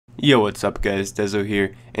Yo, what's up guys, Dezo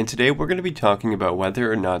here, and today we're going to be talking about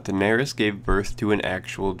whether or not Daenerys gave birth to an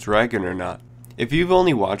actual dragon or not. If you've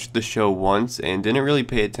only watched the show once and didn't really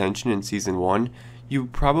pay attention in season 1, you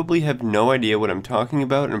probably have no idea what I'm talking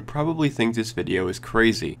about and probably think this video is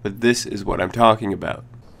crazy, but this is what I'm talking about.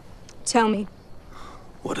 Tell me.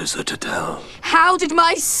 What is there to tell? How did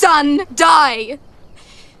my son die?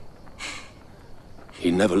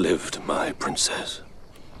 He never lived, my princess.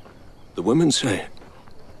 The women say.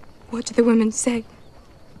 What do the women say?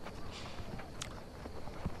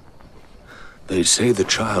 They say the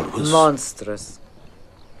child was... monstrous.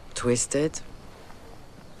 Twisted.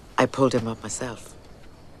 I pulled him up myself.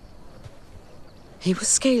 He was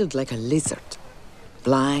scaled like a lizard.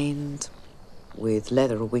 Blind, with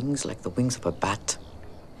leather wings like the wings of a bat.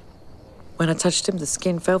 When I touched him, the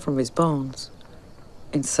skin fell from his bones.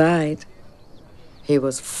 Inside, he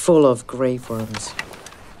was full of grave worms.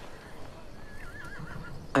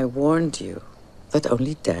 I warned you that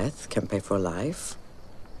only death can pay for life.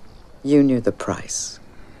 You knew the price.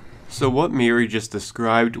 So what Miri just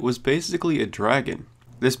described was basically a dragon.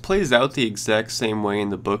 This plays out the exact same way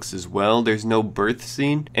in the books as well. There's no birth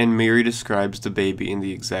scene, and Miri describes the baby in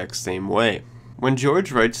the exact same way. When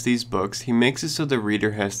George writes these books, he makes it so the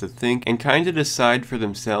reader has to think and kinda decide for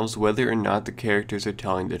themselves whether or not the characters are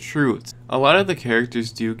telling the truth. A lot of the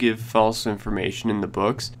characters do give false information in the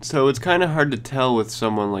books, so it's kinda hard to tell with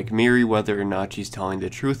someone like Miri whether or not she's telling the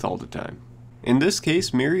truth all the time. In this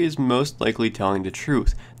case, Miri is most likely telling the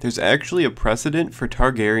truth. There's actually a precedent for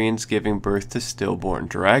Targaryens giving birth to stillborn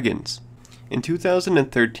dragons. In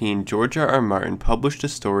 2013, George R.R. Martin published a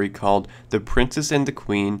story called The Princess and the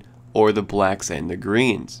Queen, or The Blacks and the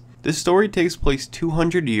Greens. This story takes place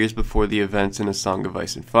 200 years before the events in A Song of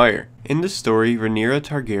Ice and Fire. In the story, Rhaenyra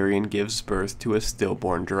Targaryen gives birth to a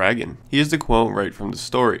stillborn dragon. Here's the quote right from the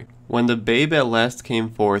story. "When the babe at last came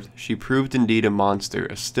forth, she proved indeed a monster,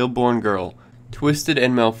 a stillborn girl, twisted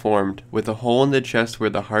and malformed, with a hole in the chest where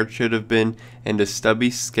the heart should have been, and a stubby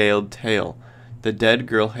scaled tail. The dead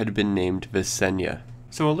girl had been named Visenya."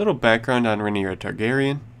 So a little background on Rhaenyra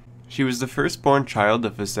Targaryen. She was the firstborn child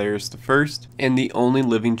of Viserys I, and the only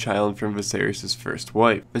living child from Viserys' first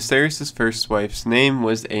wife. Viserys' first wife's name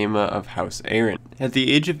was Aemma of House Arryn. At the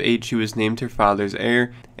age of 8, she was named her father's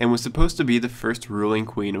heir, and was supposed to be the first ruling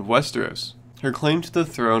queen of Westeros. Her claim to the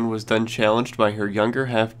throne was then challenged by her younger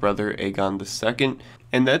half-brother Aegon II,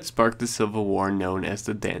 and that sparked the civil war known as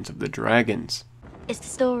the Dance of the Dragons. It's the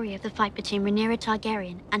story of the fight between Rhaenyra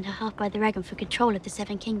Targaryen and her half-brother Aegon for control of the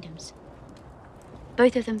Seven Kingdoms.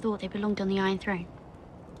 Both of them thought they belonged on the Iron Throne.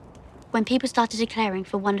 When people started declaring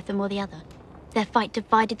for one of them or the other, their fight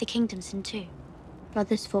divided the kingdoms in two.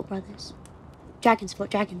 Brothers fought brothers. Dragons fought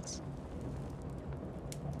dragons.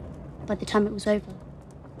 By the time it was over,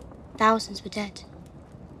 thousands were dead.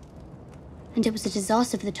 And it was a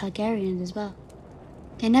disaster for the Targaryens as well.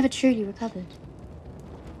 They never truly recovered.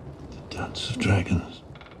 The Dance of Dragons.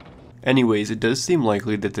 Anyways, it does seem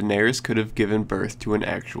likely that Daenerys could have given birth to an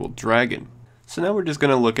actual dragon. So now we're just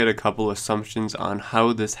going to look at a couple assumptions on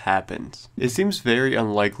how this happens. It seems very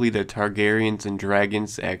unlikely that Targaryens and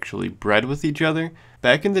dragons actually bred with each other.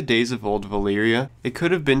 Back in the days of old Valyria, it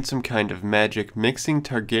could have been some kind of magic mixing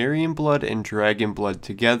Targaryen blood and dragon blood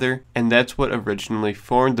together, and that's what originally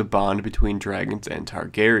formed the bond between dragons and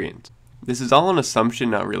Targaryens. This is all an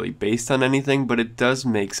assumption, not really based on anything, but it does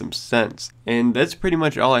make some sense. And that's pretty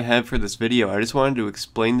much all I have for this video. I just wanted to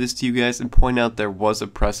explain this to you guys and point out there was a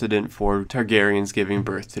precedent for Targaryens giving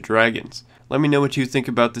birth to dragons. Let me know what you think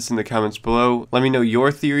about this in the comments below. Let me know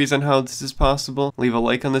your theories on how this is possible. Leave a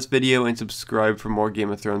like on this video and subscribe for more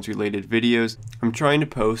Game of Thrones related videos. I'm trying to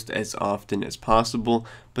post as often as possible,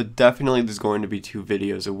 but definitely there's going to be 2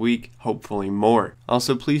 videos a week, hopefully more.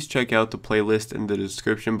 Also, please check out the playlist in the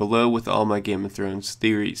description below with all my Game of Thrones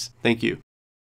theories. Thank you.